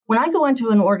When I go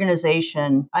into an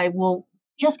organization, I will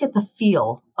just get the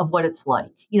feel of what it's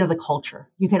like, the culture.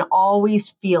 You can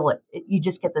always feel it. You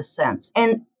just get the sense.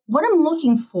 And what I'm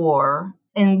looking for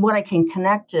and what I can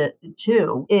connect it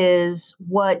to is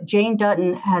what Jane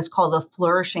Dutton has called the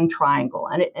flourishing triangle.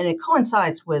 And it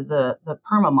coincides with the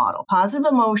PERMA model: positive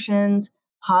emotions,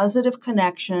 positive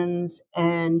connections,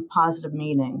 and positive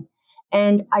meaning.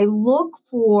 And I look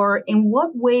for in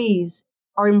what ways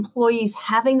are employees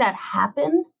having that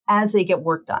happen as they get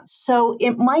work done. So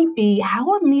it might be,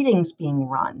 how are meetings being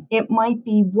run? It might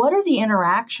be, what are the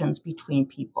interactions between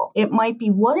people? It might be,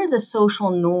 what are the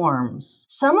social norms?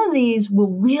 Some of these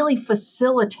will really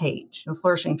facilitate the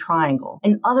flourishing triangle,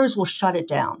 and others will shut it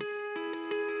down.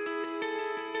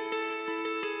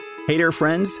 Hey there,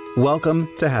 friends. Welcome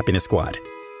to Happiness Squad.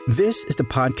 This is the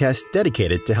podcast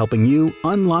dedicated to helping you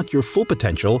unlock your full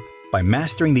potential by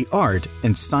mastering the art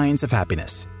and science of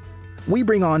happiness. We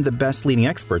bring on the best leading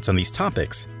experts on these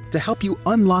topics to help you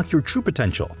unlock your true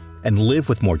potential and live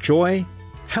with more joy,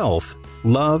 health,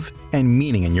 love, and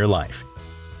meaning in your life.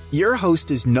 Your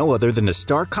host is no other than the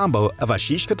star combo of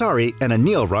Ashish Kothari and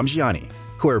Anil Ramjiani,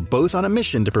 who are both on a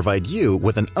mission to provide you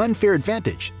with an unfair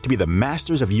advantage to be the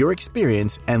masters of your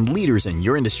experience and leaders in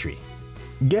your industry.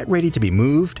 Get ready to be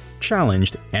moved,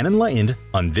 challenged, and enlightened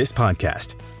on this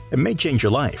podcast. It may change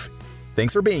your life.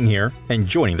 Thanks for being here and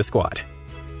joining the squad.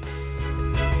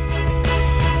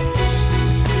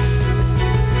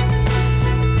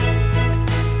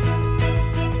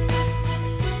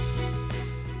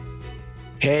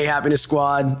 Hey, Happiness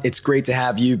Squad. It's great to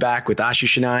have you back with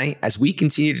Ashish and I as we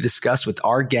continue to discuss with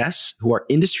our guests who are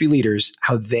industry leaders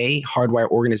how they hardwire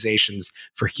organizations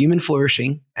for human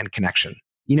flourishing and connection.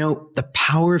 The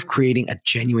power of creating a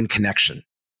genuine connection,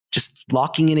 just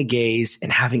locking in a gaze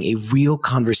and having a real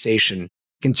conversation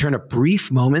can turn a brief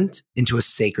moment into a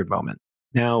sacred moment.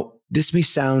 Now, this may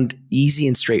sound easy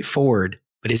and straightforward,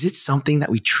 but is it something that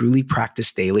we truly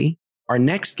practice daily? Our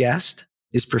next guest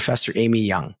is Professor Amy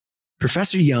Young.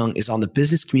 Professor Young is on the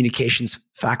business communications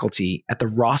faculty at the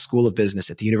Ross School of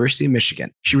Business at the University of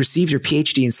Michigan. She received her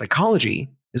PhD in psychology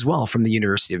as well from the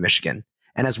University of Michigan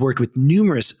and has worked with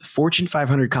numerous Fortune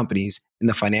 500 companies in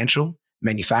the financial,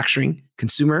 manufacturing,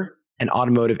 consumer, and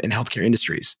automotive and healthcare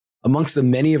industries. Amongst the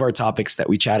many of our topics that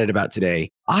we chatted about today,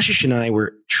 Ashish and I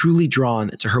were truly drawn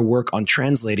to her work on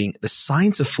translating the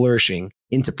science of flourishing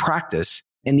into practice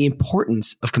and the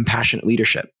importance of compassionate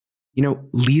leadership.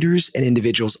 Leaders and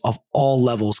individuals of all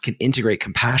levels can integrate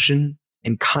compassion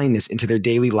and kindness into their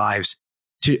daily lives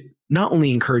to not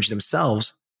only encourage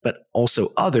themselves, but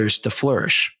also others to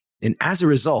flourish. And as a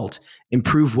result,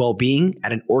 improve well-being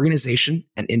at an organization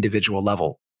and individual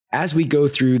level. As we go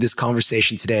through this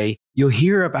conversation today, you'll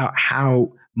hear about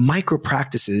how micro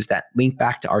practices that link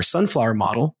back to our sunflower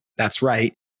model, that's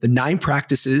right, the 9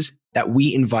 practices that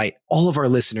we invite all of our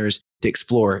listeners to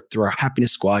explore through our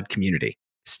Happiness Squad community.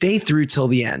 Stay through till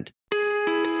the end.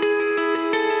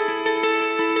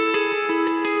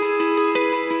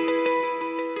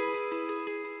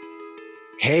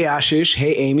 Hey, Ashish.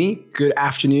 Hey, Amy. Good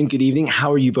afternoon. Good evening.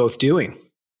 How are you both doing?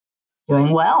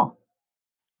 Doing well.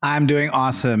 I'm doing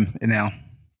awesome, Anil.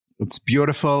 It's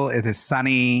beautiful. It is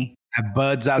sunny. I have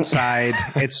birds outside.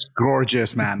 It's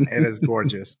gorgeous, man. It is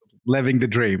gorgeous. Living the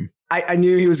dream. I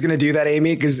knew he was going to do that,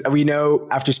 Amy, because we know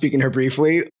after speaking to her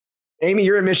briefly. Amy,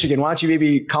 you're in Michigan. Why don't you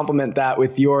maybe complement that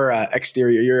with your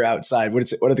exterior? You're outside.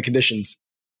 What are the conditions?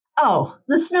 Oh,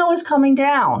 the snow is coming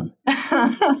down.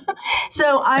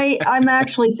 So I'm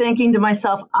actually thinking to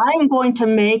myself, I'm going to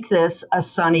make this a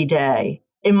sunny day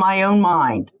in my own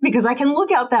mind, because I can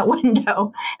look out that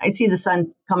window. I see the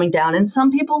sun coming down, and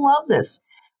some people love this,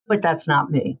 but that's not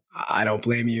me. I don't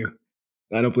blame you.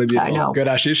 I don't blame you at all. Know. Good,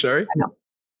 Ashish. Sorry. I know.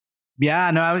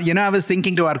 Yeah, no, I was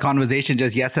thinking to our conversation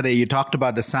just yesterday, you talked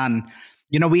about the sun.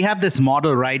 We have this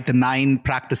model, right? The 9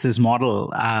 practices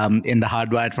model in the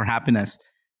Hardwired for Happiness.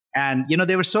 And,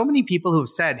 there were so many people who've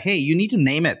said, hey, you need to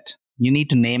name it. You need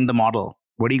to name the model.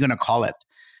 What are you going to call it?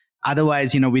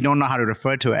 Otherwise, we don't know how to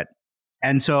refer to it.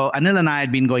 And so Anil and I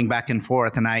had been going back and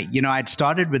forth. And I'd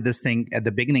started with this thing at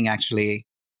the beginning, actually.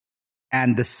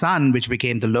 And the sun, which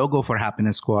became the logo for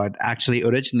Happiness Squad, actually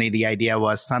originally the idea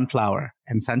was sunflower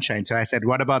and sunshine. So I said,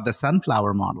 what about the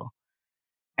sunflower model?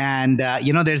 And,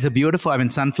 there's a beautiful,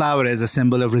 sunflower is a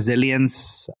symbol of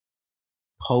resilience,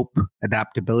 hope,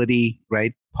 adaptability,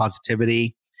 right?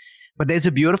 Positivity. But there's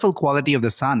a beautiful quality of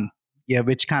the sun,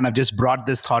 which kind of just brought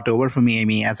this thought over for me,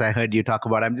 Amy, as I heard you talk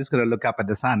about, I'm just going to look up at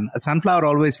the sun. A sunflower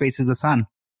always faces the sun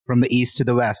from the east to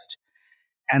the west.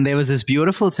 And there was this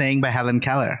beautiful saying by Helen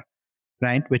Keller,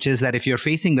 right? Which is that if you're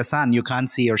facing the sun, you can't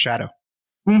see your shadow.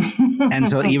 And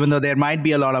so even though there might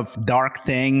be a lot of dark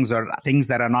things or things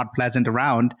that are not pleasant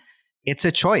around, it's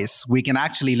a choice. We can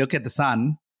actually look at the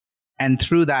sun, and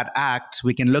through that act,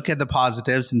 we can look at the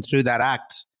positives, and through that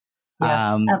act,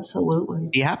 Yes, absolutely.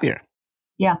 be happier.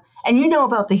 Yeah. And you know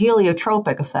about the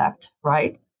heliotropic effect,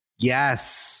 right?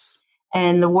 Yes.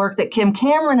 And the work that Kim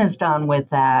Cameron has done with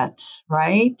that,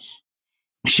 right?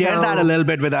 Share that a little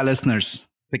bit with our listeners,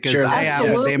 because Sure, I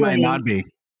am, but they might not be.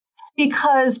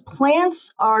 Because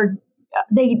plants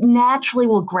they naturally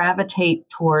will gravitate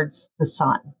towards the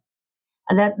sun.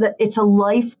 And that it's a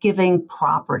life-giving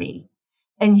property.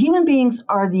 And human beings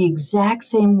are the exact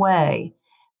same way.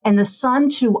 And the sun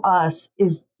to us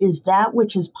is that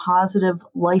which is positive,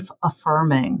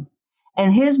 life-affirming.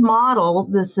 And his model,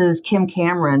 this is Kim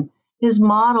Cameron, his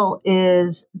model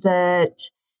is that,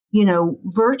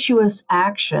 virtuous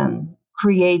action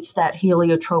creates that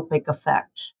heliotropic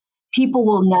effect. People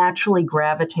will naturally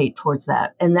gravitate towards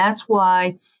that. And that's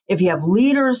why if you have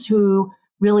leaders who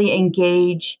really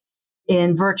engage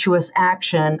in virtuous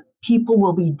action, people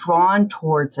will be drawn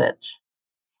towards it.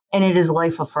 And it is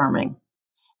life-affirming.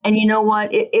 And you know what?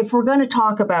 If we're going to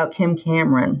talk about Kim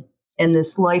Cameron and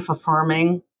this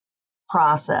life-affirming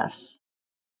process,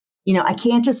 I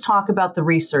can't just talk about the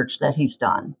research that he's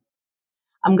done.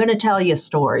 I'm going to tell you a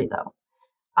story, though.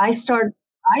 I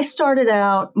started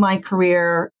out my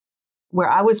career where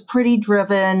I was pretty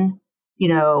driven.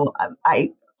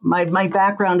 My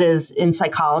background is in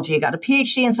psychology. I got a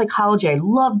PhD in psychology. I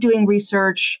love doing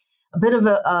research, a bit of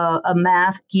a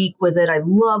math geek with it. I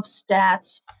love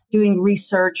stats, doing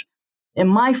research. And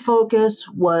my focus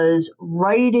was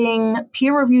writing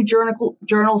peer-reviewed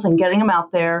journals and getting them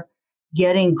out there,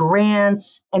 getting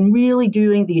grants, and really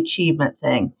doing the achievement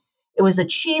thing. It was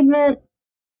achievement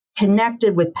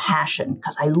connected with passion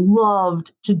because I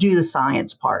loved to do the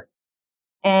science part.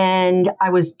 And I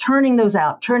was turning those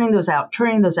out,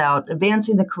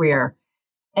 advancing the career.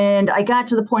 And I got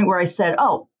to the point where I said,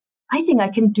 oh, I think I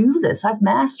can do this. I've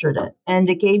mastered it. And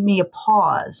it gave me a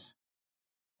pause.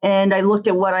 And I looked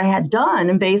at what I had done,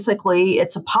 and basically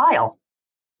it's a pile.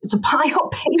 It's a pile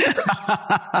of papers.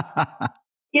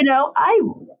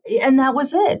 And that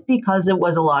was it, because it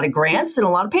was a lot of grants and a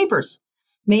lot of papers.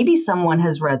 Maybe someone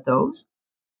has read those.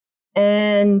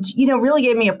 And, really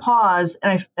gave me a pause.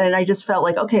 And I just felt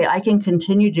like, okay, I can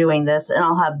continue doing this, and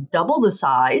I'll have double the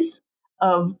size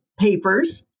of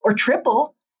papers or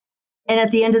triple. And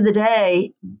at the end of the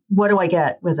day, what do I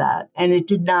get with that? And it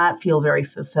did not feel very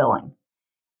fulfilling.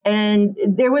 And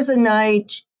there was a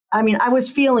night, I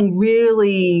was feeling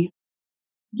really,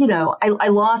 I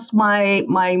lost my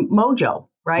mojo,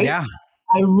 right? Yeah.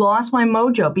 I lost my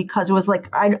mojo because it was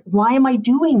like, why am I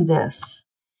doing this?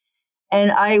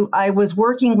 And I was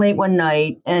working late one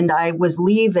night, and I was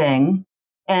leaving,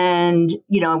 and,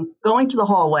 going to the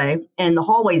hallway, and the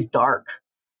hallway's dark.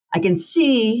 I can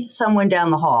see someone down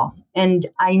the hall, and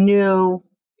I knew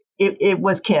it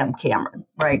was Kim Cameron,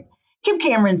 right? Kim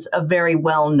Cameron's a very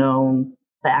well-known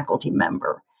faculty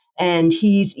member, and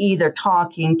he's either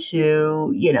talking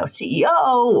to,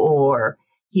 CEO, or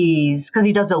because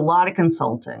he does a lot of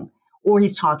consulting, or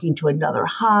he's talking to another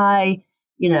high,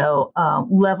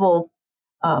 level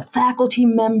faculty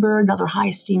member, another high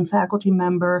esteemed faculty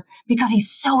member, because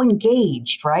he's so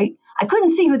engaged, right? I couldn't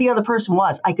see who the other person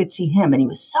was. I could see him, and he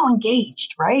was so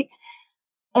engaged, right?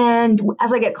 And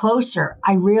as I get closer,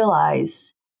 I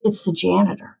realize it's the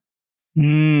janitor.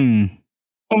 And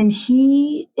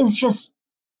he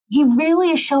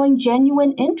really is showing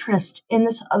genuine interest in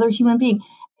this other human being.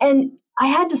 And I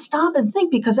had to stop and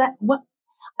think, because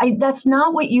that's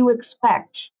not what you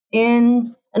expect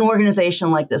in an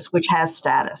organization like this, which has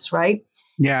status, right?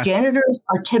 Yes. Janitors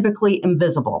are typically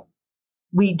invisible.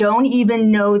 We don't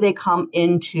even know they come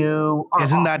into our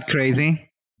Isn't office. that crazy?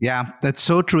 Yeah, that's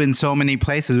so true in so many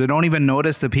places. We don't even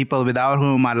notice the people without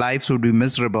whom our lives would be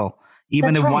miserable,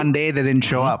 even if one day they didn't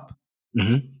show up.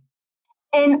 Mm-hmm.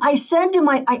 And I said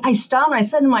I stopped and I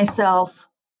said to myself,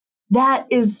 that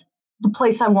is the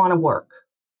place I want to work.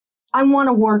 I want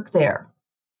to work there.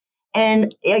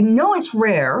 And I know it's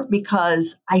rare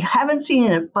because I haven't seen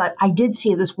it, but I did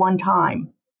see it this one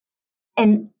time.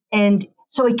 And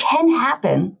so it can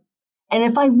happen. And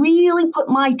if I really put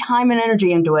my time and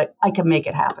energy into it, I can make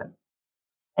it happen.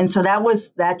 And so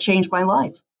that changed my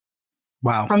life.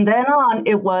 Wow. From then on,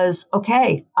 it was,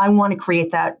 okay, I want to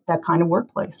create that kind of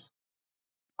workplace.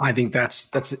 I think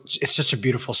it's such a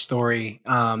beautiful story.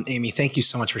 Amy, thank you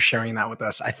so much for sharing that with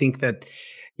us. I think that,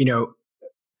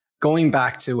 going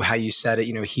back to how you said it,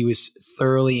 he was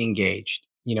thoroughly engaged,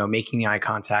 making the eye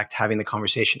contact, having the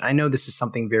conversation. I know this is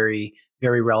something very,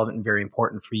 very relevant and very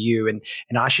important for you. And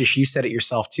Ashish, you said it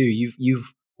yourself too.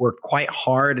 You've worked quite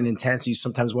hard and intense. You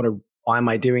sometimes wonder, why am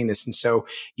I doing this? And so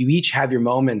you each have your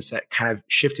moments that kind of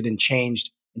shifted and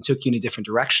changed and took you in a different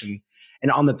direction.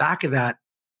 And on the back of that,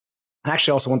 I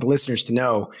actually also want the listeners to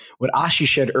know what Ashi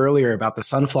shared earlier about the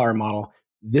sunflower model.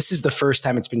 This is the first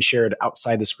time it's been shared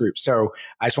outside this group. So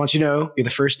I just want you to know you're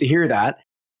the first to hear that.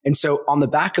 And so on the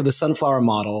back of the sunflower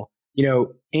model,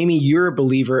 Amy, you're a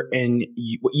believer in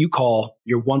what you call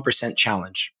your 1%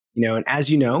 challenge. And as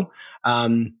you know,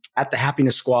 at the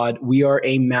Happiness Squad, we are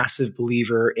a massive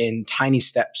believer in tiny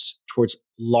steps towards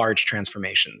large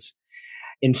transformations.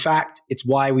 In fact, it's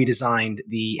why we designed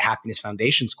the Happiness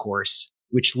Foundations course,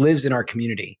 which lives in our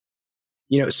community.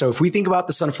 So if we think about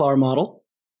the sunflower model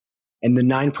and the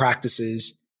 9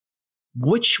 practices,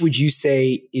 which would you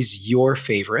say is your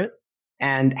favorite,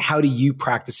 and how do you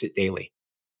practice it daily?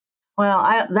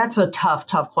 Well, that's a tough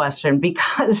question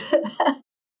because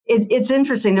it's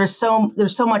interesting. There's so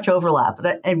much overlap,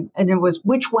 and it was,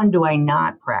 which one do I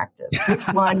not practice? Which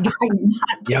one do I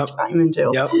not put time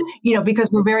into? Yep.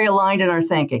 Because we're very aligned in our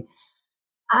thinking.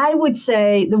 I would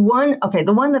say the one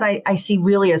that I see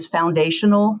really as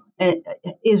foundational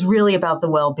is really about the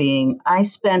well-being. I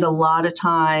spend a lot of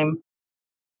time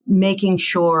making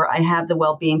sure I have the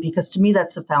well-being, because to me,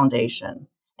 that's the foundation.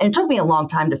 And it took me a long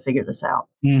time to figure this out.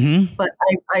 Mm-hmm. But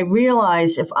I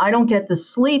realized if I don't get the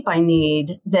sleep I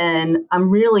need, then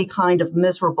I'm really kind of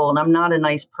miserable and I'm not a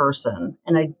nice person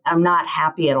and I'm not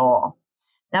happy at all.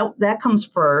 That comes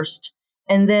first.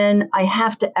 And then I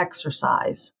have to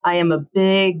exercise. I am a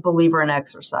big believer in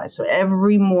exercise. So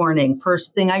every morning,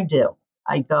 first thing I do,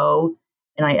 I go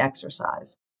and I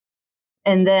exercise.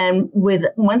 And then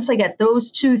once I get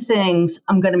those 2 things,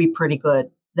 I'm going to be pretty good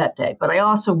that day. But I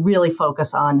also really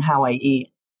focus on how I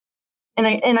eat. And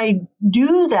I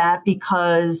do that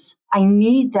because I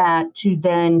need that to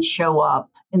then show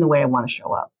up in the way I want to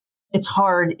show up. It's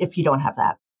hard if you don't have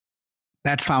that.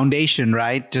 That foundation,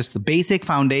 right? Just the basic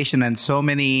foundation, and so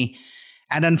many.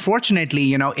 And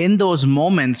unfortunately, in those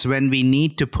moments when we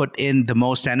need to put in the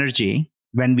most energy,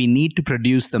 when we need to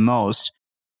produce the most,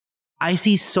 I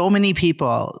see so many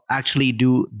people actually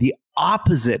do the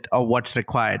opposite of what's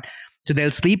required. So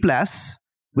they'll sleep less,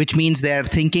 which means their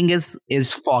thinking is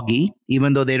foggy,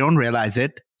 even though they don't realize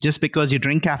it. Just because you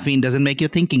drink caffeine doesn't make your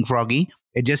thinking foggy.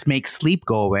 It just makes sleep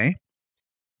go away.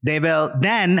 They will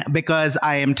then, because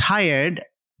I am tired,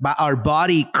 but our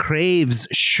body craves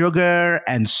sugar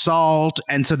and salt.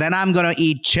 And so then I'm going to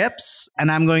eat chips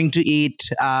and I'm going to eat,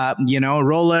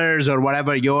 rollers or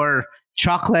whatever, your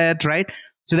chocolate, right?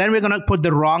 So then we're going to put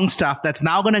the wrong stuff that's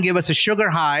now going to give us a sugar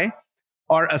high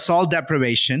or a salt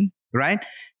deprivation, right?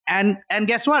 And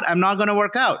guess what? I'm not going to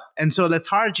work out. And so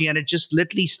lethargy, and it just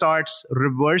literally starts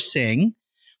reversing.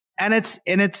 And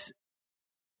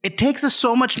it takes us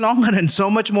so much longer and so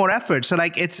much more effort. So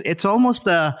like it's almost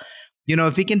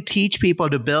if we can teach people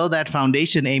to build that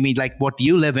foundation, Amy, like what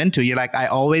you live into, you're like, I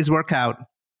always work out.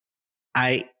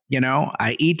 I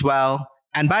eat well.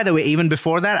 And by the way, even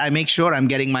before that, I make sure I'm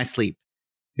getting my sleep,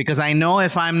 because I know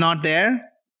if I'm not there,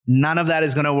 none of that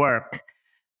is going to work.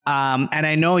 And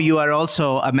I know you are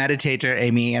also a meditator,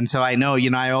 Amy. And so I know,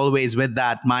 I always, with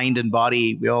that mind and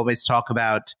body, we always talk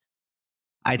about,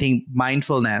 I think,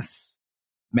 mindfulness,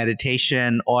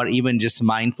 meditation, or even just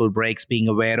mindful breaks, being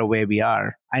aware of where we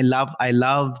are. I love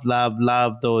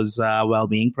those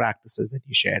well-being practices that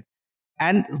you shared.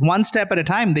 And one step at a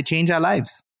time, they change our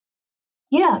lives.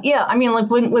 Yeah. I mean, like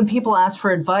when people ask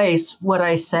for advice, what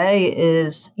I say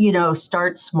is,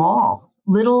 start small,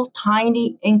 little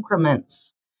tiny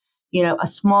increments, a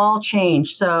small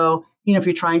change. So, if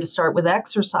you're trying to start with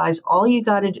exercise, all you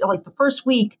got to do, like the first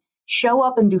week, show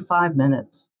up and do 5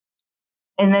 minutes.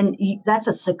 And then that's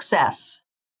a success,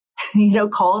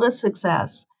 call it a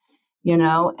success, and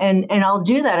I'll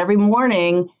do that every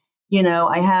morning.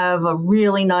 I have a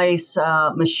really nice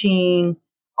machine,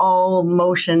 all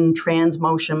motion,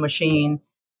 transmotion machine.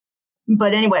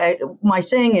 But anyway, my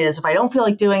thing is, if I don't feel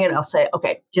like doing it, I'll say,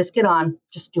 okay, just get on,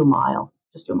 just do a mile.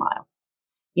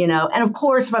 And of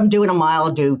course, if I'm doing a mile,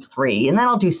 I'll do 3, and then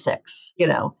I'll do 6,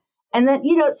 and then,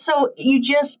 so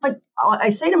but I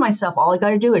say to myself, all I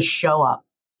got to do is show up,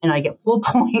 and I get full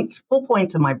points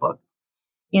in my book,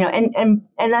 and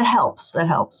that helps.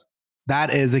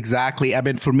 That is exactly,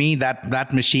 for me,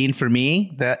 that machine for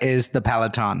me, that is the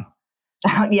Peloton.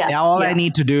 Yes. I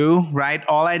need to do, right?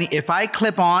 If I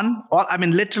clip on,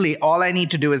 literally all I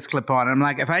need to do is clip on. I'm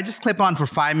like, if I just clip on for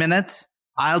 5 minutes,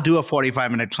 I'll do a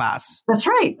 45-minute class. That's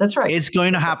right. It's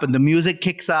going to happen. The music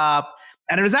kicks up.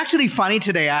 And it was actually funny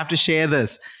today. I have to share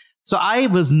this. So I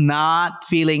was not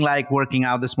feeling like working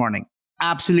out this morning.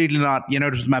 Absolutely not. It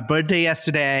was my birthday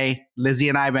yesterday. Lizzie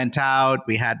and I went out.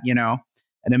 We had,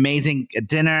 an amazing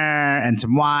dinner and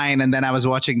some wine. And then I was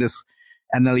watching this,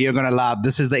 and you're going to laugh.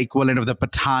 This is the equivalent of the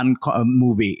Pathaan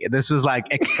movie. This was like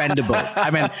Expendables. I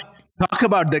mean, talk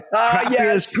about the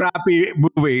crappiest crappy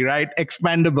movie, right?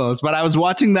 Expendables. But I was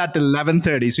watching that till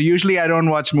 11:30. So usually I don't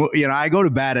watch, I go to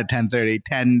bed at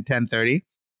 10:30.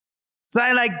 So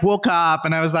I woke up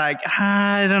and I was like,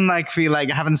 I don't feel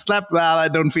like I haven't slept well. I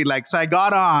don't feel like, so I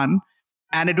got on,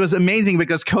 and it was amazing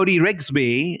because Cody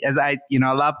Rigsby, as I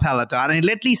love Peloton, and he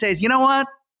literally says, you know what?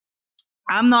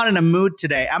 I'm not in a mood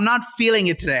today. I'm not feeling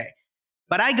it today,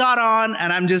 but I got on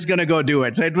and I'm just going to go do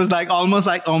it. So it was almost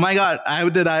like, oh my God, how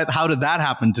did that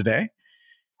happen today?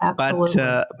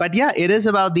 Absolutely. But yeah, it is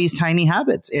about these tiny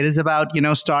habits. It is about,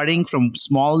 starting from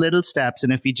small little steps.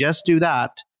 And if we just do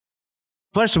that,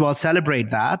 first of all, celebrate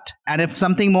that. And if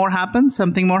something more happens,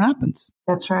 something more happens.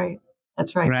 That's right.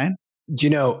 Right. Do you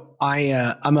know,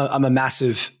 I'm a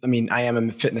massive, I am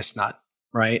a fitness nut,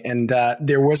 right? And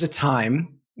there was a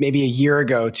time, maybe a year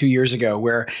ago, 2 years ago,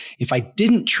 where if I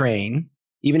didn't train,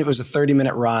 even if it was a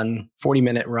 30-minute run,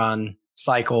 40-minute run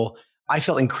cycle, I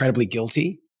felt incredibly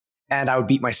guilty and I would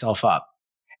beat myself up.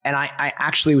 And I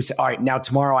actually would say, all right, now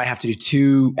tomorrow I have to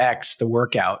do 2x the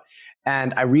workout.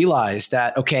 And I realized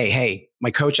that, okay, hey, my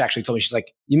coach actually told me, she's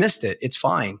like, you missed it. It's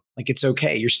fine. It's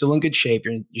okay. You're still in good shape.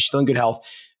 You're still in good health.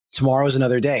 Tomorrow is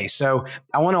another day. So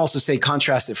I want to also say,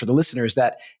 contrast it for the listeners,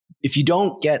 that if you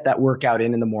don't get that workout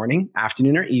in the morning,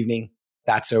 afternoon, or evening,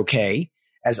 that's okay.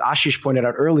 As Ashish pointed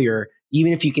out earlier,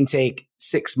 even if you can take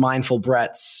 6 mindful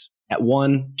breaths at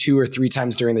 1, 2, or 3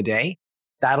 times during the day,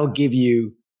 that'll give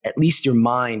you, at least your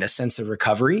mind, a sense of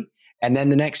recovery. And then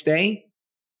the next day,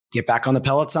 get back on the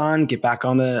Peloton, get back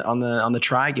on the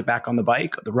tri, get back on the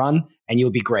bike, the run, and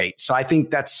you'll be great. So I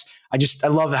think I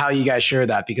love how you guys share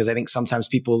that, because I think sometimes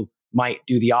people might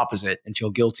do the opposite and feel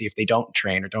guilty if they don't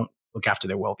train or don't look after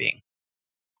their well-being.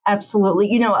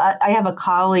 Absolutely. I have a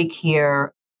colleague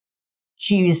here.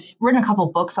 She's written a couple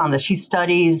books on this. She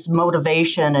studies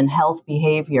motivation and health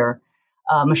behavior,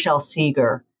 Michelle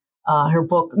Seeger.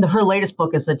 Her latest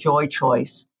book is The Joy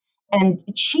Choice. And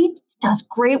she does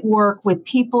great work with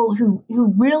people who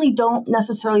really don't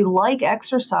necessarily like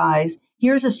exercise.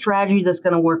 Here's a strategy that's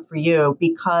going to work for you,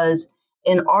 because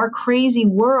in our crazy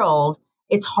world,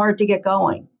 it's hard to get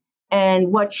going. And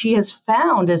what she has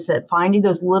found is that finding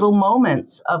those little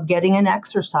moments of getting an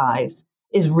exercise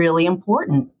is really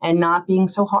important, and not being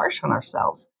so harsh on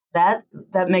ourselves. That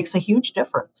makes a huge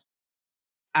difference.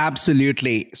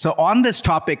 Absolutely. So on this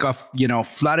topic of,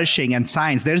 flourishing and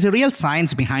science, there's a real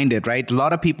science behind it, right? A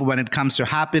lot of people, when it comes to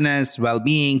happiness,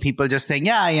 well-being, people just saying,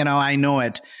 yeah, I know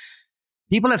it.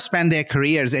 People have spent their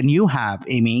careers, and you have,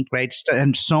 Amy, right?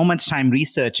 And so much time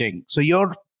researching. So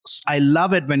I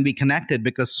love it when we connected,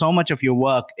 because so much of your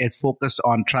work is focused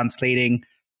on translating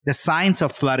the science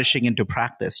of flourishing into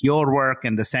practice. Your work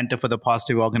and the Center for the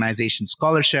Positive Organization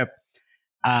Scholarship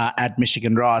at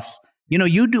Michigan Ross.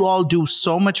 You do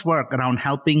so much work around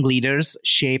helping leaders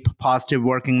shape positive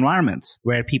working environments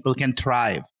where people can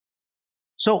thrive.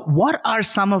 So what are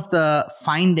some of the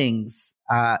findings,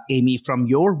 Amy, from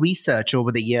your research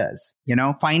over the years?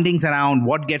 Findings around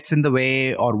what gets in the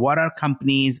way, or what are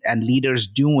companies and leaders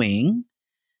doing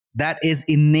that is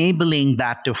enabling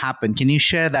that to happen? Can you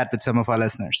share that with some of our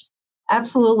listeners?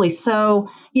 Absolutely. So,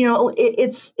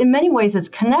 it's in many ways, it's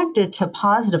connected to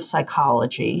positive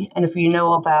psychology. And if you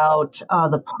know about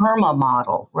the PERMA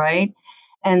model, right?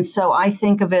 And so I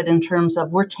think of it in terms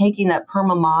of, we're taking that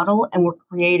PERMA model and we're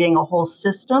creating a whole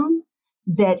system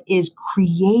that is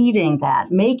creating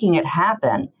that, making it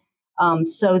happen,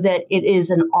 so that it is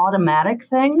an automatic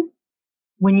thing.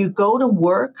 When you go to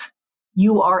work,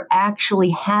 you are actually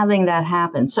having that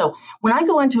happen. So when I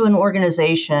go into an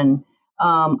organization,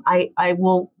 I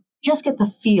will just get the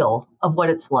feel of what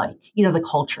it's like, the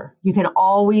culture. You can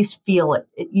always feel it.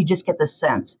 You just get the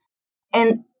sense.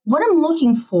 And what I'm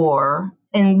looking for,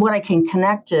 and what I can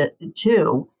connect it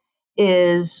to,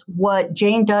 is what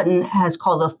Jane Dutton has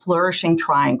called the flourishing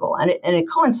triangle. And it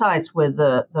coincides with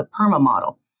the PERMA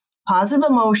model: positive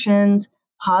emotions,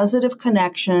 positive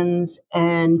connections,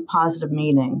 and positive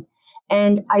meaning.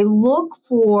 And I look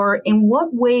for, in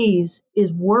what ways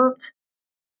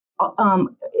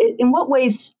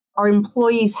are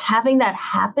employees having that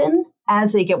happen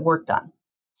as they get work done?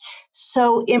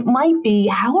 So it might be,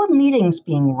 how are meetings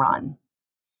being run?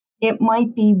 It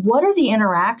might be, what are the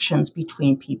interactions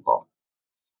between people?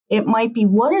 It might be,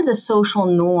 what are the social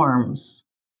norms?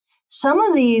 Some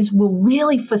of these will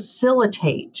really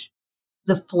facilitate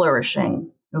the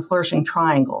flourishing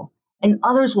triangle, and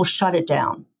others will shut it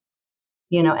down.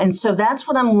 And so that's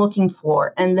what I'm looking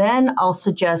for. And then I'll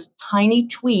suggest tiny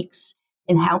tweaks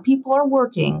in how people are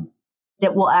working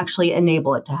that will actually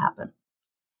enable it to happen.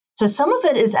 So some of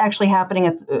it is actually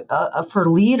happening for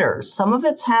leaders. Some of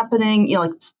it's happening,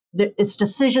 it's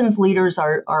decisions leaders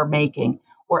are making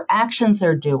or actions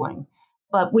they're doing.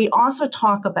 But we also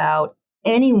talk about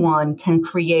anyone can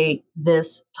create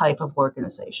this type of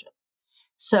organization.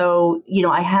 So,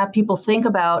 I have people think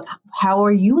about, how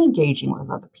are you engaging with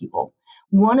other people?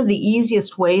 One of the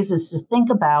easiest ways is to think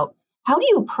about, how do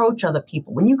you approach other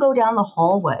people? When you go down the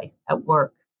hallway at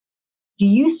work, do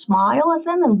you smile at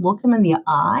them and look them in the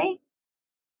eye,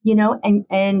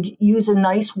 and use a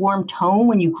nice warm tone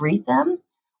when you greet them?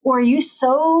 Or are you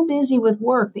so busy with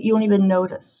work that you don't even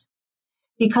notice?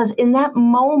 Because in that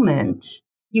moment,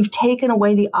 you've taken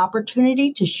away the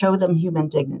opportunity to show them human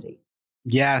dignity.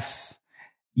 Yes.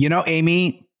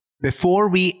 Amy, before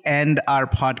we end our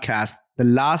podcast, the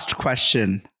last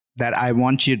question that I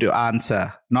want you to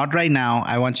answer, not right now,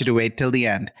 I want you to wait till the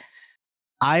end.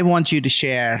 I want you to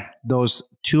share those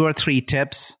 2 or 3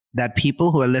 tips that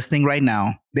people who are listening right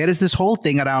now, there is this whole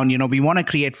thing around, we want to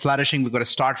create flourishing. We've got to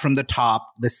start from the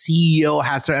top. The CEO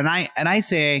has to, and I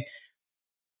say,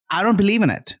 I don't believe in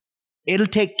it. It'll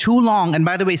take too long. And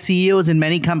by the way, CEOs in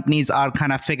many companies are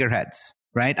kind of figureheads,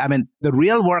 right? I mean, the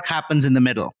real work happens in the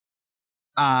middle.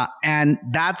 And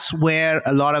that's where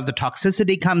a lot of the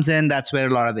toxicity comes in. That's where a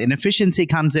lot of the inefficiency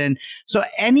comes in. So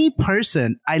any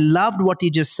person, I loved what you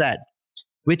just said,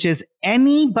 which is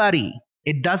anybody,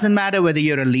 it doesn't matter whether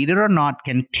you're a leader or not,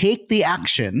 can take the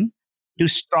action to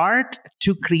start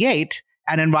to create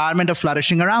an environment of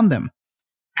flourishing around them.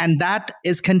 And that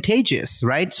is contagious,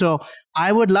 right? So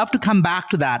I would love to come back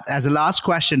to that as a last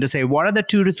question to say, what are the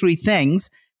 2 to 3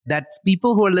 things that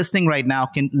people who are listening right now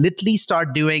can literally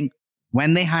start doing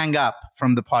when they hang up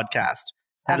from the podcast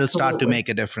that'll start to make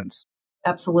a difference?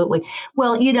 Absolutely.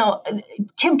 Well,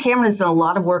 Kim Cameron has done a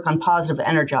lot of work on positive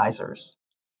energizers.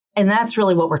 And that's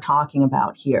really what we're talking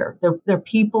about here. They're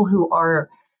people who are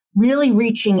really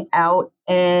reaching out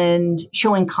and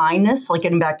showing kindness, like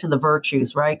getting back to the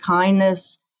virtues, right?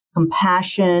 Kindness,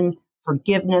 compassion,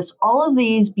 forgiveness, all of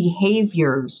these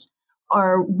behaviors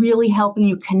are really helping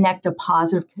you connect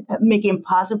making a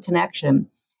positive connection.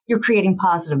 You're creating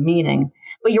positive meaning,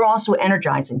 but you're also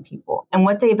energizing people. And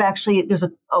what there's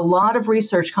a lot of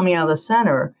research coming out of the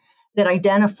center that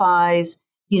identifies,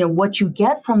 what you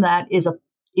get from that is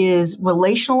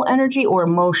relational energy or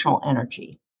emotional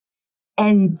energy.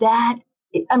 And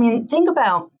think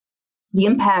about the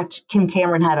impact Kim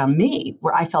Cameron had on me,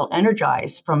 where I felt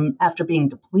energized from after being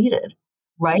depleted,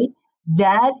 right?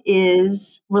 That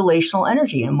is relational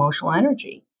energy, emotional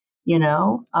energy.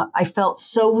 I felt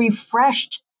so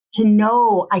refreshed to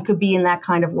know I could be in that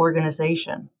kind of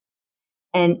organization.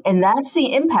 And that's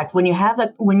the impact when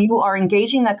you are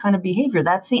engaging that kind of behavior,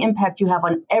 that's the impact you have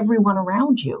on everyone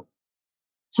around you.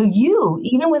 So you,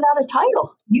 even without a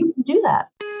title, you can do that.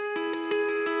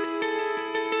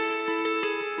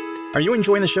 Are you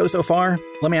enjoying the show so far?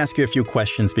 Let me ask you a few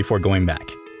questions before going back.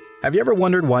 Have you ever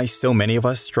wondered why so many of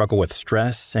us struggle with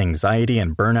stress, anxiety,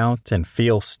 and burnout and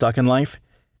feel stuck in life?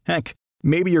 Heck,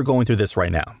 maybe you're going through this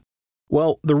right now.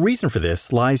 Well, the reason for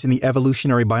this lies in the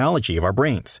evolutionary biology of our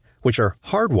brains, which are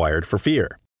hardwired for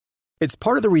fear. It's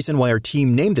part of the reason why our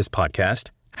team named this podcast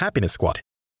Happiness Squad.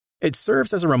 It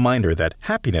serves as a reminder that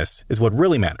happiness is what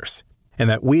really matters, and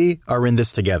that we are in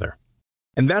this together.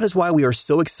 And that is why we are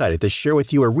so excited to share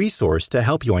with you a resource to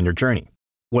help you on your journey.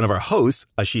 One of our hosts,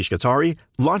 Ashish Ghattari,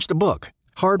 launched a book,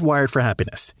 Hardwired for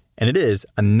Happiness, and it is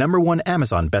a #1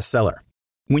 Amazon bestseller.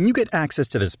 When you get access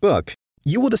to this book,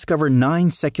 you will discover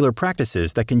 9 secular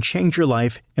practices that can change your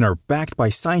life and are backed by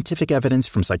scientific evidence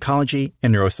from psychology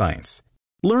and neuroscience.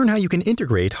 Learn how you can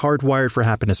integrate Hardwired for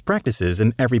Happiness practices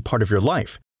in every part of your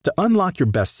life to unlock your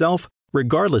best self,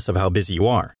 regardless of how busy you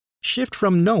are. Shift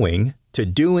from knowing to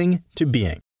doing to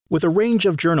being with a range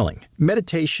of journaling,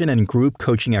 meditation, and group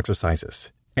coaching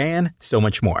exercises, and so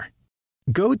much more.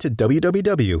 Go to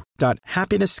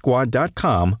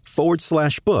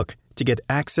www.happiness.squad.com/book to get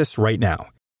access right now.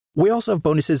 We also have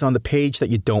bonuses on the page that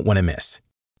you don't want to miss.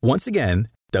 Once again,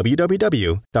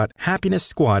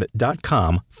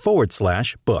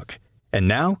 www.happiness.squad.com/book. And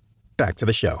now, back to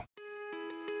the show.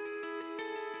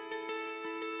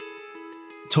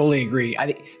 Totally agree. I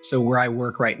think so. Where I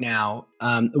work right now,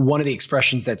 one of the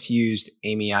expressions that's used,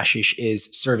 Amy, Ashish, is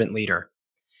servant leader.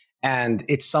 And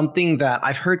it's something that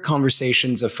I've heard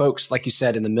conversations of folks, like you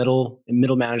said, in middle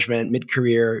management,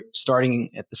 mid-career, starting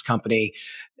at this company.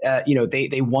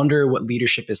 They wonder what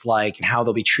leadership is like and how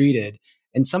they'll be treated.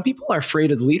 And some people are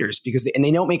afraid of the leaders because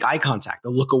they don't make eye contact.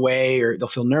 They'll look away or they'll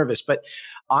feel nervous. But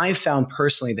I've found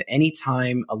personally that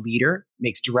anytime a leader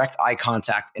makes direct eye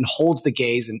contact and holds the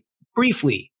gaze and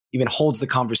briefly even holds the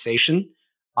conversation,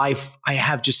 I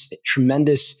have just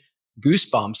tremendous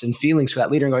goosebumps and feelings for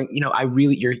that leader and going,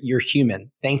 you're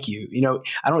human. Thank you.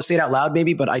 I don't say it out loud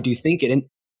maybe, but I do think it. And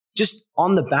just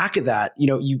on the back of that,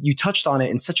 you touched on it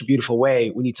in such a beautiful way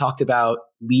when you talked about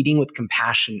leading with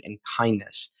compassion and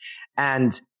kindness.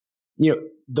 And,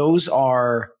 those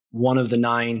are one of the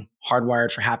 9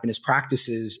 Hardwired for Happiness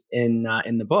practices in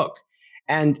the book.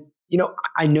 And,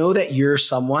 I know that you're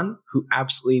someone who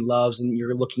absolutely loves and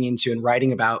you're looking into and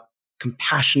writing about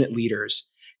compassionate leaders.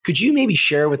 Could you maybe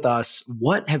share with us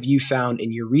what have you found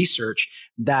in your research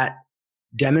that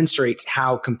demonstrates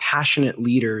how compassionate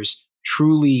leaders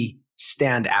truly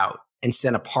stand out and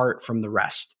stand apart from the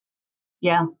rest?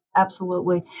 Yeah,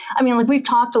 absolutely. I mean, we've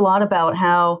talked a lot about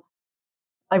how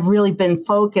I've really been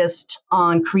focused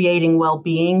on creating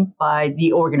well-being by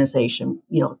the organization,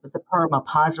 with the PERMA,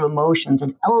 positive emotions,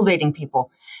 and elevating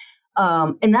people.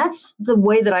 And that's the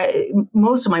way that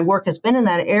most of my work has been in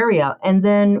that area. And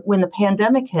then when the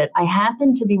pandemic hit, I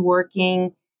happened to be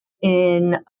working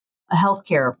in a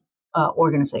healthcare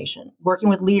organization, working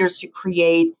with leaders to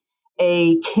create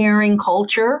a caring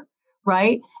culture,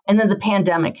 right? And then the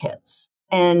pandemic hits,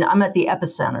 and I'm at the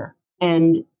epicenter,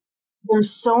 and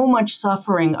there's so much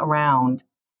suffering around,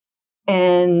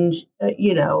 and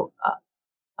it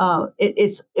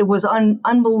was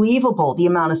unbelievable the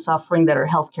amount of suffering that our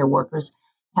healthcare workers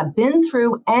have been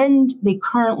through, and they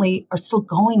currently are still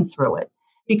going through it,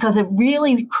 because it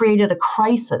really created a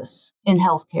crisis in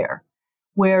healthcare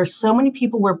where so many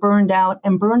people were burned out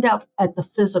at the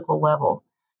physical level.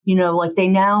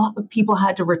 People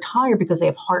had to retire because they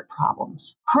have heart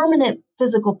problems, permanent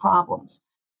physical problems.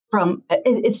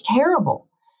 It's terrible.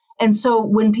 And so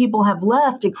when people have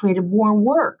left, it created more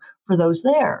work for those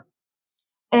there.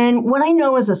 And what I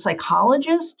know as a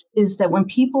psychologist is that when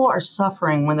people are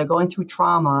suffering, when they're going through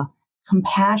trauma,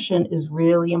 compassion is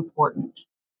really important.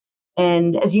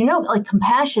 And as you know,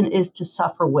 compassion is to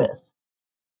suffer with.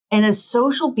 And as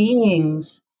social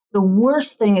beings, the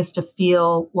worst thing is to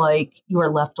feel like you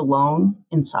are left alone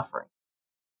in suffering.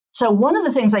 So one of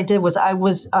the things I did was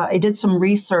I did some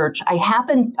research.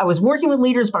 I was working with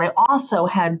leaders, but I also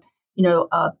had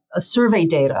a survey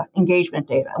data, engagement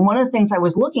data. And one of the things I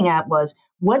was looking at was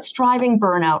what's driving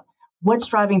burnout, what's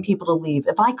driving people to leave.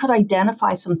 If I could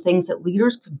identify some things that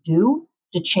leaders could do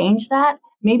to change that,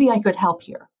 maybe I could help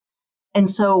here. And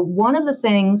so one of the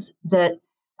things that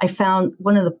I found,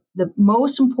 one of the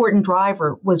most important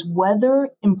driver was whether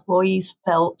employees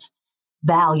felt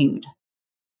valued.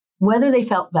 Whether they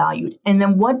felt valued. And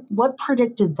then what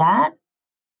predicted that?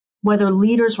 Whether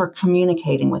leaders were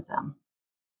communicating with them.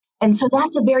 And so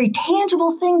that's a very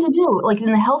tangible thing to do. Like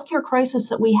in the healthcare crisis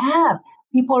that we have,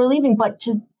 people are leaving, but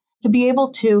to be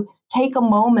able to take a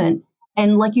moment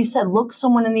and, like you said, look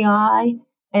someone in the eye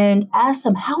and ask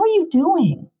them, how are you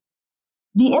doing?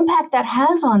 The impact that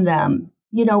has on them,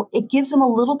 it gives them a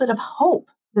little bit of hope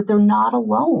that they're not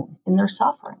alone in their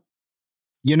suffering.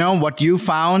 What you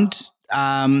found,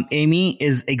 Amy,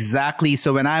 is exactly,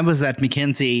 so when I was at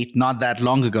McKinsey not that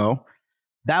long ago,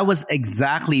 that was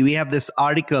exactly, we have this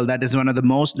article that is one of the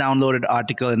most downloaded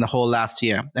article in the whole last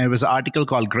year. There was an article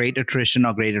called Great Attrition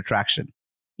or Great Attraction.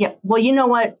 Yeah. Well, you know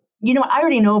what? I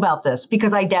already know about this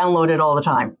because I download it all the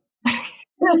time.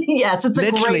 Yes, it's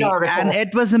a great article. And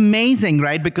it was amazing,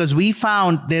 right? Because we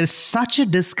found there's such a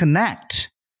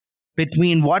disconnect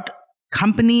between what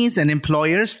companies and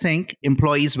employers think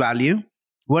employees value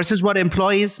versus what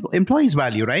employees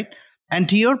value, right? And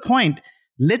to your point,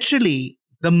 literally,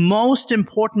 the most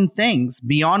important things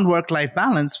beyond work-life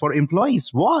balance for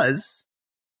employees was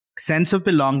sense of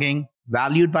belonging,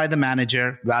 valued by the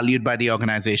manager, valued by the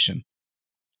organization.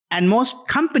 And most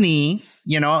companies,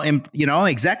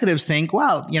 executives think,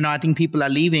 well, I think people are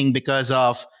leaving because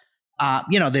of,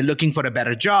 they're looking for a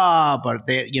better job, or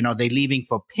they're leaving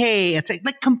for pay. It's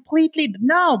like completely,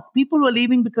 no, people were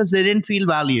leaving because they didn't feel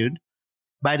valued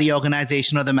by the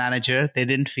organization or the manager. They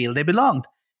didn't feel they belonged.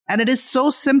 And it is so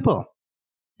simple.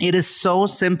 It is so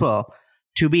simple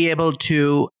to be able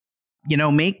to,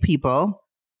 make people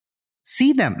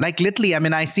see them. Like literally,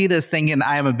 I see this thing, and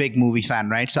I am a big movie fan,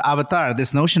 right? So Avatar,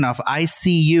 this notion of I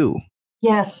see you.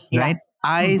 Yes. Right? Yeah.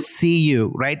 I see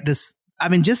you, right?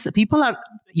 Just people are,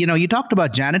 you talked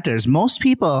about janitors. Most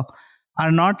people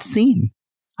are not seen.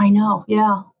 I know.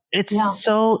 Yeah. It's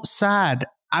so sad.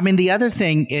 The other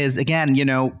thing is, again,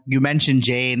 you mentioned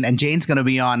Jane, and Jane's going to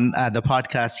be on the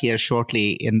podcast here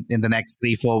shortly in the next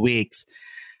 3-4 weeks.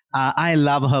 I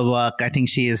love her work. I think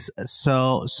she is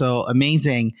so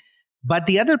amazing. But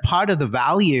the other part of the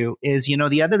value is,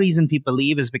 the other reason people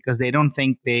leave is because they don't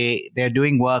think they're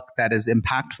doing work that is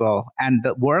impactful. And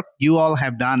the work you all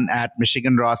have done at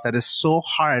Michigan Ross, that is so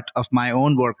heart of my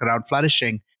own work around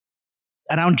flourishing,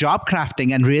 around job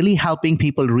crafting, and really helping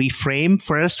people reframe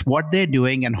first what they're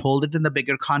doing and hold it in the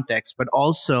bigger context, but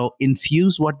also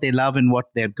infuse what they love and what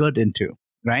they're good into,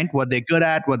 right? What they're good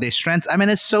at, what their strengths. I mean,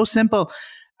 it's so simple.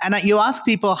 And you ask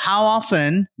people, how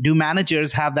often do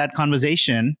managers have that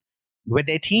conversation with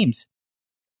their teams?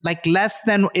 Like less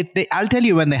than, I'll tell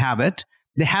you when they have it.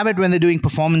 They have it when they're doing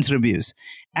performance reviews.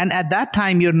 And at that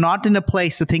time, you're not in a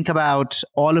place to think about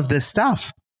all of this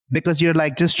stuff because you're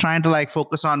like just trying to like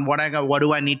focus on what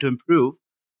do I need to improve?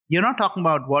 You're not talking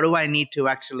about what do I need to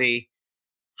actually,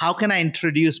 how can I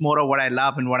introduce more of what I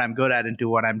love and what I'm good at into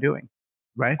what I'm doing,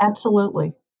 right?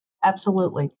 Absolutely.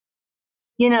 Absolutely.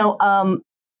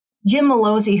 Jim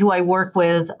Malozzi, who I work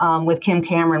with Kim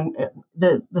Cameron,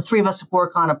 the three of us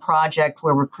work on a project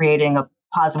where we're creating a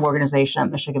positive organization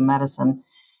at Michigan Medicine.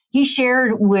 He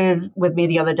shared with me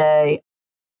the other day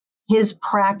his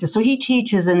practice. So he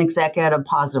teaches an exec ed of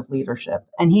positive leadership,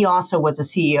 and he also was the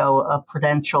CEO of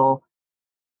Prudential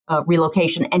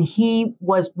Relocation, and he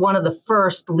was one of the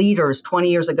first leaders 20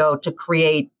 years ago to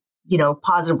create,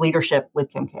 positive leadership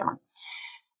with Kim Cameron.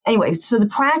 Anyway, so the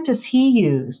practice he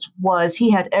used was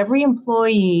he had every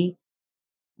employee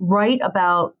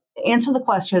answer the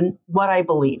question, what I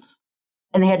believe.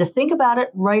 And they had to think about it,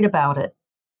 write about it,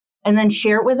 and then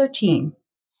share it with their team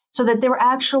so that they were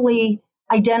actually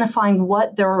identifying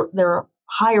what their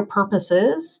higher purpose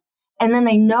is. And then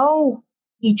they know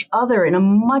each other in a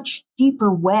much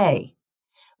deeper way.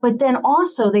 But then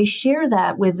also they share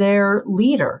that with their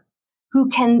leader, who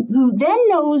then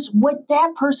knows what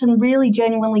that person really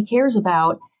genuinely cares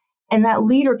about, and that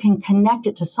leader can connect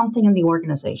it to something in the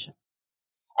organization.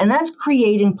 And that's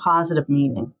creating positive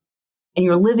meaning. And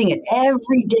you're living it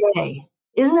every day.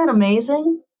 Isn't that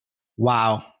amazing?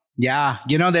 Wow. Yeah.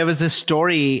 There was this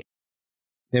story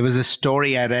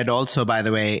I read also, by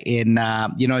the way, in,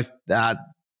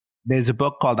 there's a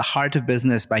book called The Heart of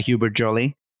Business by Hubert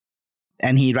Joly.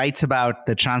 And he writes about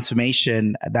the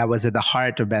transformation that was at the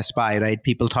heart of Best Buy, right?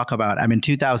 People talk about, in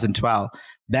 2012,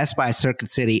 Best Buy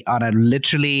Circuit City on a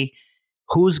literally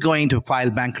who's going to file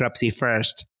bankruptcy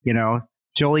first,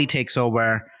 Joly takes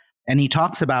over, and he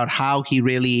talks about how he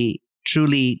really,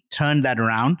 truly turned that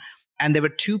around. And there were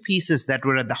two pieces that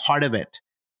were at the heart of it.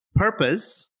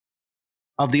 Purpose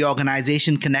of the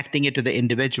organization, connecting it to the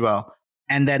individual,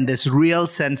 and then this real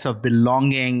sense of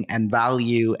belonging and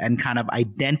value and kind of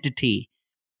identity,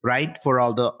 right? For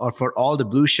all the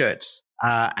blue shirts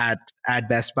at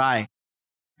Best Buy.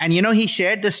 And, he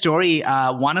shared the story,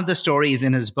 one of the stories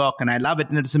in his book, and I love it.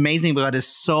 And it's amazing because it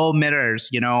so mirrors,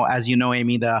 as you know,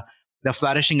 Amy, the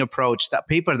flourishing approach, that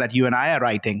paper that you and I are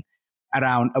writing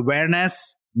around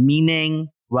awareness, meaning,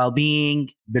 well-being,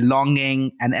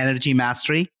 belonging, and energy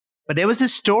mastery. But there was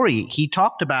this story he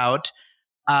talked about.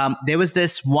 There was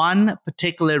this one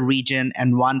particular region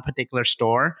and one particular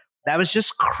store that was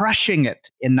just crushing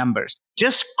it in numbers,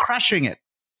 just crushing it.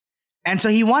 And so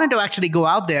he wanted to actually go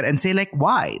out there and say,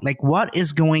 why? What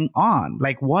is going on?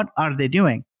 What are they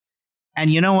doing?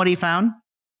 And you know what he found?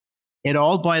 It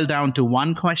all boiled down to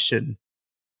one question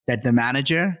that the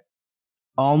manager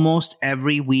almost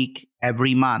every week,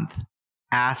 every month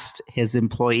asked his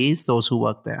employees, those who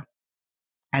work there.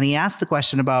 And he asked the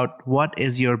question about, what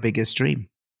is your biggest dream?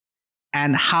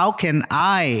 And how can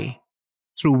I,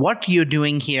 through what you're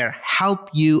doing here, help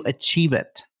you achieve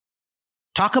it?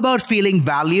 Talk about feeling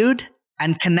valued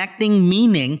and connecting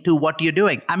meaning to what you're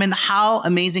doing. How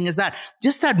amazing is that?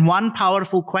 Just that one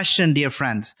powerful question, dear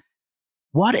friends.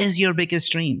 What is your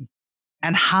biggest dream?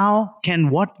 And how can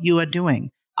what you are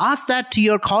doing? Ask that to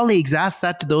your colleagues. Ask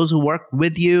that to those who work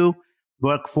with you,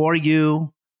 work for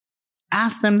you.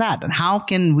 Ask them that. And how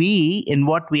can we, in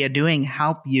what we are doing,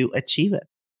 help you achieve it?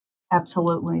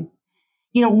 Absolutely.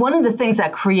 One of the things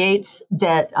that creates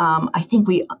that I think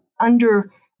we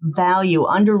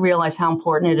under-realize how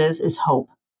important it is hope.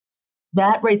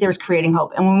 That right there is creating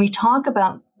hope. And when we talk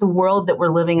about the world that we're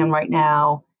living in right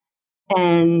now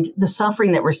and the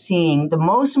suffering that we're seeing, the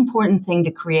most important thing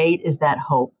to create is that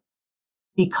hope,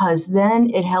 because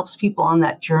then it helps people on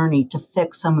that journey to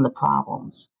fix some of the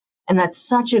problems. And that's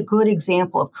such a good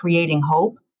example of creating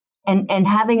hope and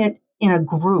having it in a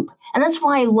group. And that's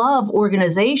why I love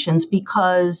organizations,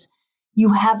 because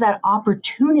you have that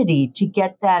opportunity to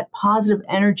get that positive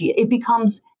energy. It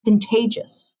becomes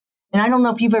contagious. And I don't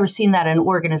know if you've ever seen that in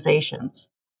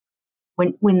organizations,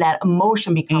 when that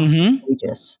emotion becomes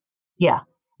contagious. Yeah.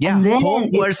 Yeah.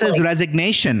 Hope versus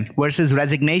resignation,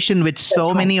 which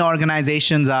so many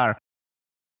organizations are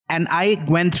And I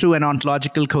went through an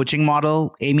ontological coaching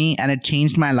model, Amy, and it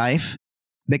changed my life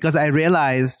because I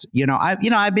realized,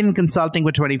 I've been consulting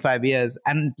for 25 years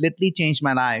and it literally changed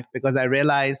my life because I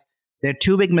realized there are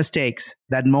two big mistakes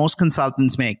that most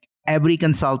consultants make. Every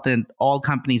consultant, all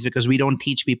companies, because we don't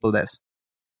teach people this.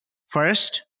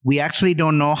 First, we actually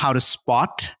don't know how to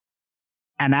spot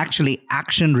and actually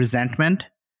action resentment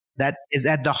that is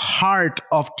at the heart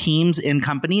of teams in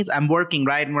companies. I'm working,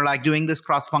 right? And we're like doing this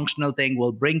cross-functional thing.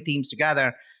 We'll bring teams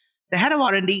together. The head of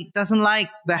R&D doesn't like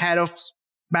the head of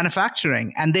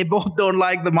manufacturing, and they both don't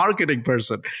like the marketing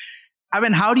person. I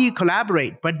mean, how do you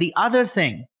collaborate? But the other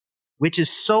thing, which is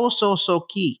so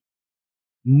key,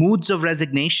 moods of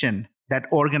resignation that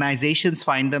organizations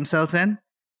find themselves in.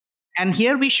 And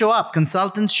here we show up,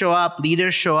 consultants show up,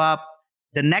 leaders show up,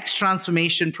 the next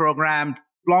transformation program,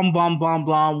 blom, blom, blom,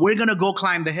 blom. We're going to go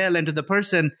climb the hill. And to the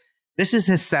person, this is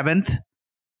his 7th.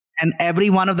 And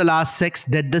every one of the last 6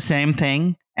 did the same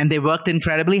thing. And they worked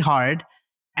incredibly hard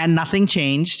and nothing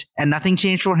changed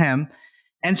for him.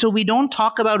 And so we don't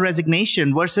talk about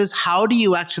resignation versus how do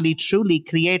you actually truly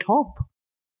create hope,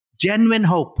 genuine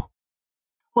hope.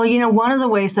 Well, one of the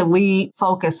ways that we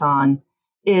focus on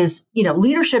is,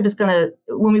 leadership is going to,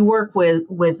 when we work with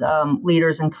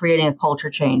leaders and creating a culture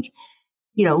change,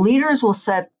 leaders will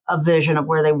set a vision of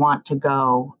where they want to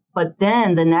go. But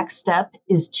then the next step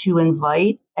is to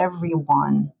invite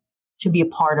everyone to be a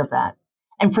part of that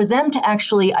and for them to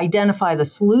actually identify the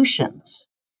solutions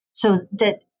so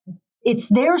that it's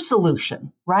their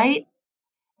solution, right?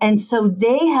 And so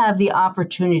they have the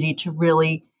opportunity to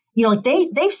really,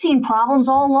 they've seen problems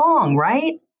all along,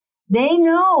 right? They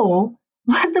know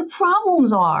what the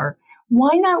problems are.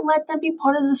 Why not let them be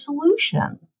part of the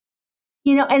solution?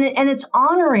 And it's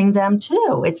honoring them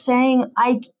too. It's saying,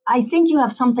 I think you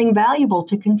have something valuable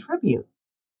to contribute.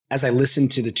 As I listen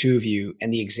to the two of you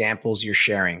and the examples you're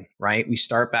sharing, right? We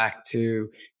start back to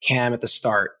Cam at the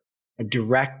start, a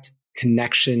direct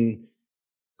connection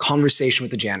conversation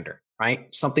with the janitor, right?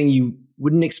 Something you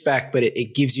wouldn't expect, but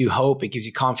it gives you hope. It gives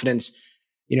you confidence.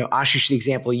 Ashish, the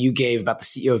example you gave about the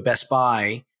CEO of Best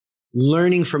Buy,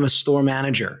 learning from a store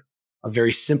manager, a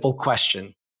very simple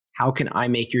question. How can I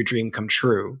make your dream come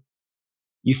true?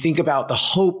 You think about the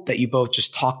hope that you both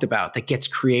just talked about that gets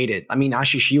created. I mean,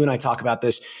 Ashish, you and I talk about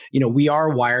this. We are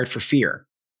wired for fear,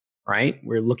 right?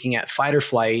 We're looking at fight or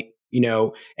flight,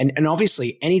 and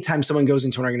obviously anytime someone goes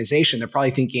into an organization, they're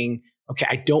probably thinking, okay,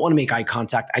 I don't want to make eye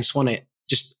contact. I just want to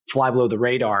just fly below the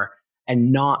radar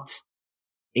and not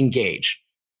engage.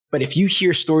 But if you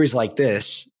hear stories like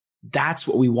this, that's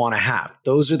what we want to have.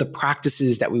 Those are the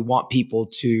practices that we want people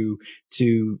to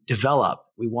develop.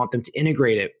 We want them to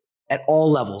integrate it at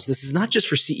all levels. This is not just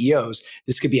for CEOs.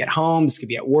 This could be at home. This could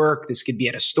be at work. This could be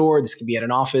at a store. This could be at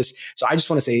an office. So I just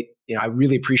want to say, I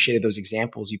really appreciated those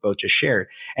examples you both just shared.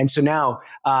 And so now,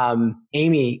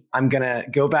 Amy, I'm going to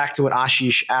go back to what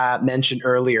Ashish mentioned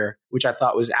earlier, which I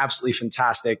thought was absolutely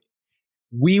fantastic.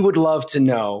 We would love to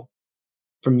know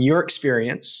from your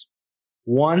experience,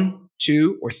 1,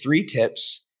 2, or 3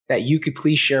 tips that you could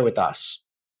please share with us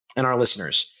and our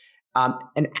listeners.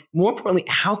 And more importantly,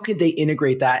 how could they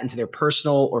integrate that into their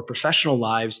personal or professional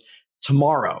lives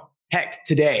tomorrow, heck,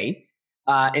 today,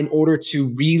 in order to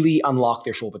really unlock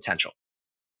their full potential?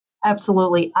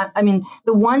 Absolutely. I mean,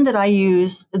 the one that I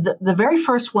use, the very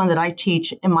first one that I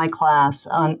teach in my class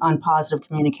on positive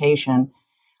communication,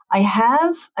 I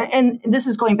have, and this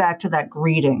is going back to that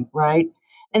greeting, right?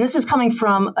 And this is coming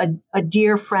from a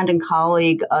dear friend and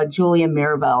colleague, Julia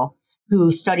Mirabel,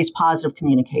 who studies positive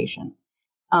communication.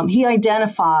 He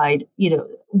identified,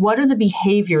 what are the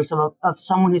behaviors of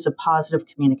someone who's a positive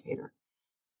communicator?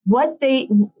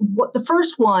 The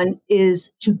first one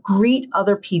is to greet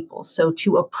other people. So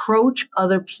to approach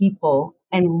other people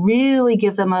and really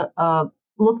give them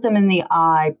look them in the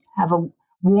eye, have a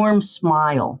warm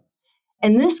smile.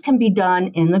 And this can be done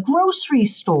in the grocery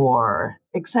store,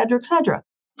 et cetera, et cetera.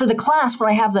 For the class, what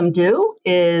I have them do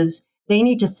is they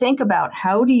need to think about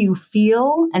how do you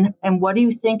feel and what are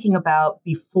you thinking about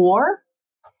before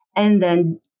and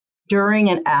then during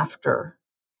and after.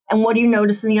 And what do you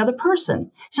notice in the other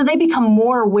person? So they become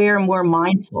more aware and more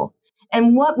mindful.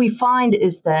 And what we find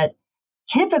is that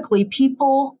typically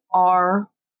people are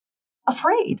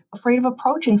afraid of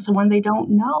approaching someone they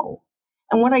don't know.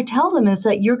 And what I tell them is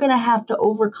that you're going to have to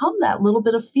overcome that little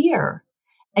bit of fear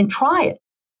and try it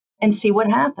and see what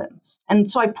happens. And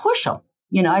so I push them,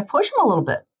 a little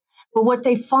bit. But what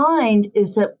they find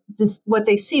is that what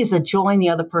they see is a joy in the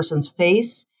other person's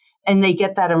face, and they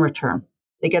get that in return.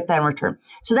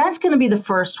 So that's going to be the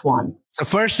first one. So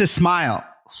first is smile.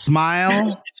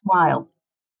 Smile. Smile.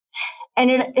 And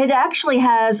it actually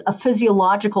has a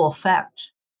physiological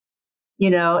effect.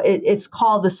 It's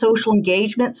called the social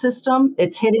engagement system.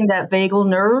 It's hitting that vagal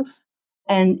nerve.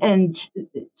 And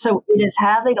so it is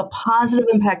having a positive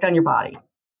impact on your body.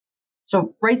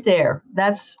 So right there,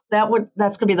 that's going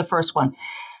to be the first one.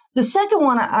 The second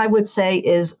one I would say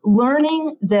is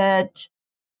learning that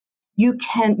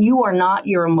you are not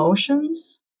your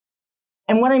emotions.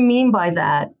 And what I mean by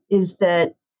that is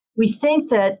that we think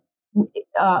that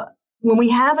when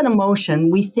we have an emotion,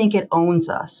 we think it owns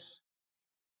us.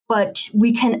 But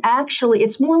we can actually,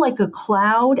 it's more like a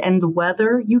cloud and the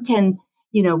weather. You can,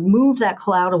 move that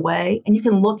cloud away and you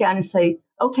can look at it and say,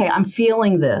 okay, I'm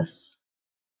feeling this.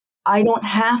 I don't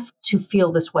have to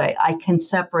feel this way. I can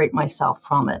separate myself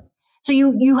from it. So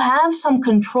you have some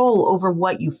control over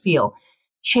what you feel.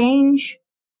 Change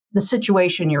the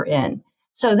situation you're in.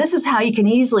 So this is how you can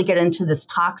easily get into this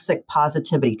toxic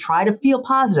positivity. Try to feel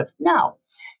positive. No,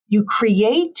 you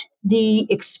create the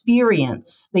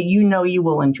experience that you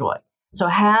will enjoy. So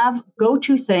have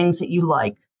go-to things that you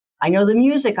like. I know the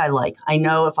music I like. I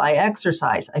know if I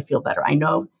exercise, I feel better. I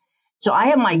know. So I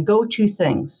have my go-to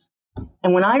things.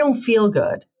 And when I don't feel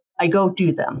good, I go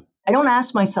do them. I don't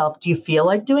ask myself, do you feel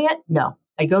like doing it? No,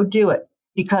 I go do it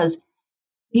because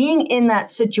being in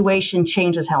that situation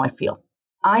changes how I feel.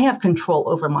 I have control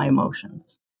over my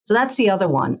emotions. So that's the other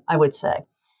one I would say.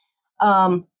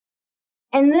 And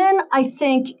then I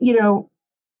think,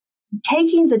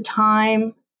 taking the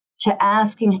time to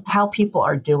asking how people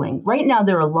are doing. Right now,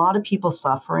 there are a lot of people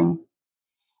suffering.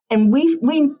 And we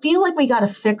feel like we got to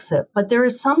fix it. But there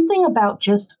is something about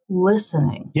just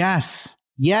listening. Yes.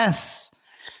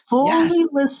 Fully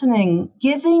listening,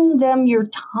 giving them your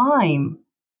time.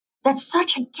 That's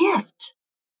such a gift.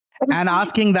 And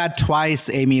asking that twice,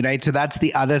 Amy, right? So that's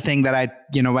the other thing that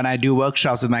when I do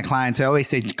workshops with my clients, I always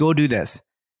say, go do this.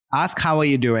 Ask, how are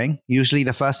you doing? Usually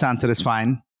the first answer is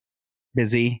fine,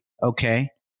 busy, okay.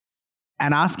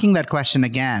 And asking that question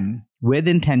again with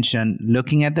intention,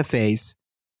 looking at the face,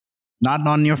 not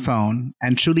on your phone,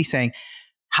 and truly saying,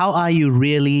 how are you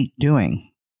really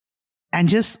doing? And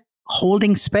just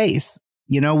holding space.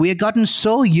 We have gotten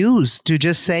so used to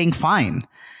just saying fine.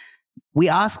 We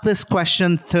ask this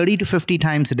question 30 to 50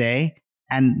 times a day,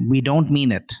 and we don't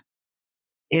mean it.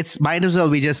 It's might as well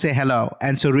we just say hello.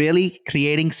 And so really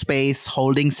creating space,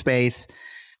 holding space,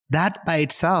 that by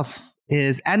itself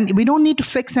is, and we don't need to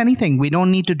fix anything. We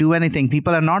don't need to do anything.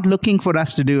 People are not looking for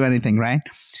us to do anything, right?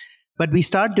 But we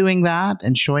start doing that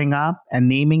and showing up and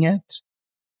naming it.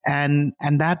 And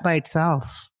that by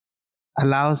itself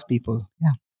allows people.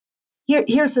 Yeah.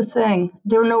 Here's the thing.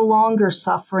 They're no longer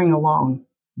suffering alone.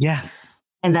 Yes.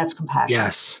 And that's compassion.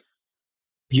 Yes.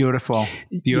 Beautiful.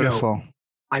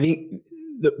 I think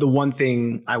the one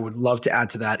thing I would love to add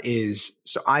to that is,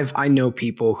 so I know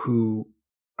people who,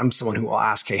 I'm someone who will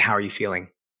ask, hey, how are you feeling?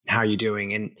 How are you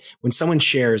doing? And when someone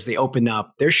shares, they open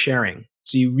up, they're sharing.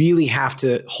 So you really have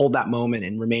to hold that moment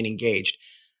and remain engaged.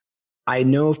 I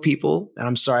know of people, and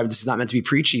I'm sorry, this is not meant to be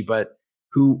preachy, but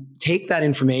who take that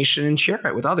information and share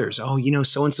it with others. Oh,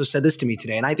 so-and-so said this to me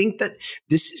today. And I think that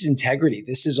this is integrity.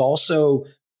 This is also,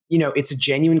 it's a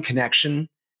genuine connection.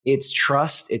 It's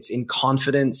trust. It's in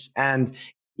confidence. And,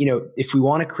 if we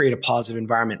want to create a positive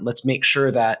environment, let's make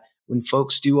sure that when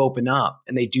folks do open up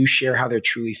and they do share how they're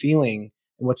truly feeling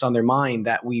and what's on their mind,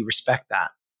 that we respect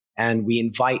that. And we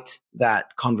invite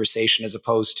that conversation as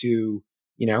opposed to,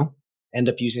 end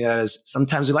up using that as,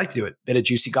 sometimes we like to do it, bit of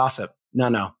juicy gossip.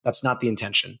 No, that's not the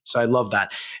intention. So I love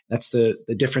that. That's the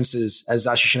differences, as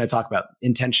Ashish and I talk about,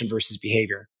 intention versus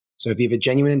behavior. So if you have a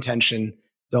genuine intention,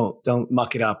 don't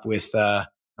muck it up with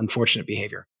unfortunate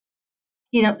behavior.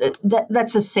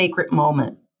 That's a sacred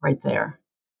moment right there.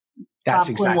 That's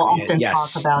Joplin exactly will it. often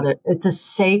Yes. talk about it. It's a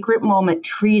sacred moment.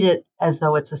 Treat it as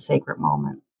though it's a sacred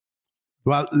moment.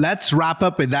 Well, let's wrap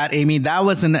up with that, Amy. That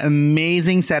was an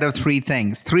amazing set of 3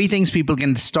 things. 3 things people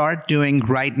can start doing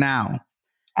right now.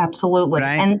 Absolutely.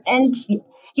 Right? And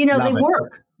they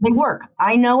work. They work.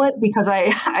 I know it because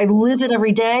I live it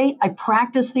every day. I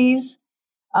practice these.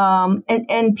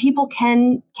 And people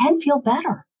can feel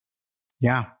better.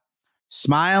 Yeah.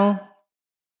 Smile.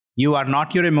 You are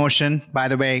not your emotion. By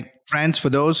the way, friends, for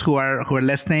those who are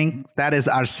listening, that is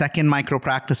our second micro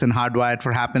practice in Hardwired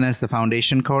for Happiness, the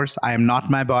foundation course. I am not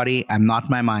my body. I'm not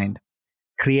my mind.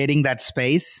 Creating that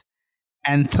space.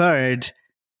 And third,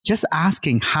 just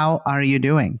asking, how are you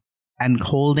doing? And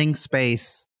holding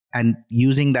space and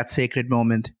using that sacred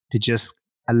moment to just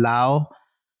allow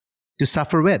to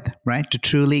suffer with, right? To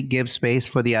truly give space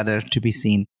for the other to be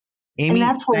seen. Amy,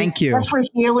 thank you. That's where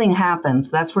healing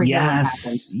happens. That's where healing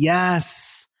happens.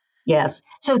 Yes. Yes.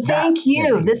 So thank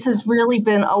you. This has really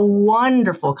been a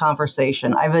wonderful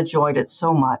conversation. I've enjoyed it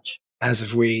so much. As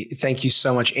have we. Thank you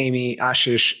so much, Amy,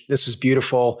 Ashish. This was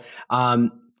beautiful.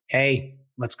 Hey,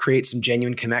 let's create some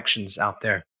genuine connections out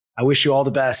there. I wish you all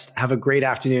the best. Have a great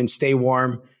afternoon. Stay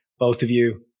warm, both of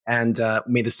you. And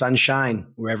may the sun shine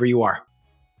wherever you are.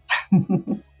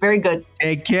 Very good.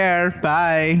 Take care.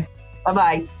 Bye.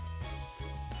 Bye-bye.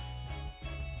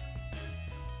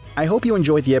 I hope you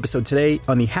enjoyed the episode today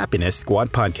on the Happiness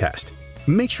Squad podcast.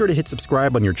 Make sure to hit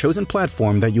subscribe on your chosen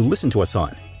platform that you listen to us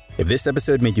on. If this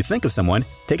episode made you think of someone,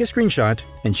 take a screenshot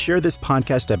and share this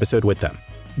podcast episode with them.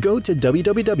 Go to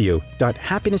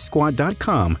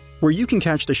www.happinesssquad.com where you can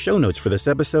catch the show notes for this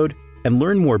episode and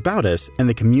learn more about us and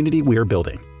the community we are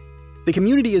building. The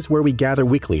community is where we gather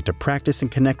weekly to practice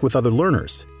and connect with other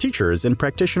learners, teachers, and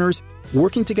practitioners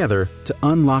working together to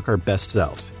unlock our best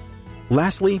selves.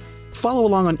 Lastly, follow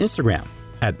along on Instagram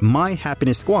at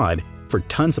MyHappinessSquad for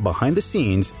tons of behind the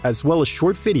scenes as well as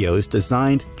short videos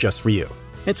designed just for you.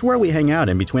 It's where we hang out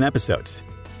in between episodes.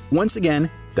 Once again,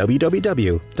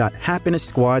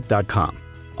 www.happinesssquad.com.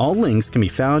 All links can be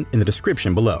found in the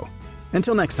description below.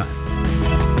 Until next time.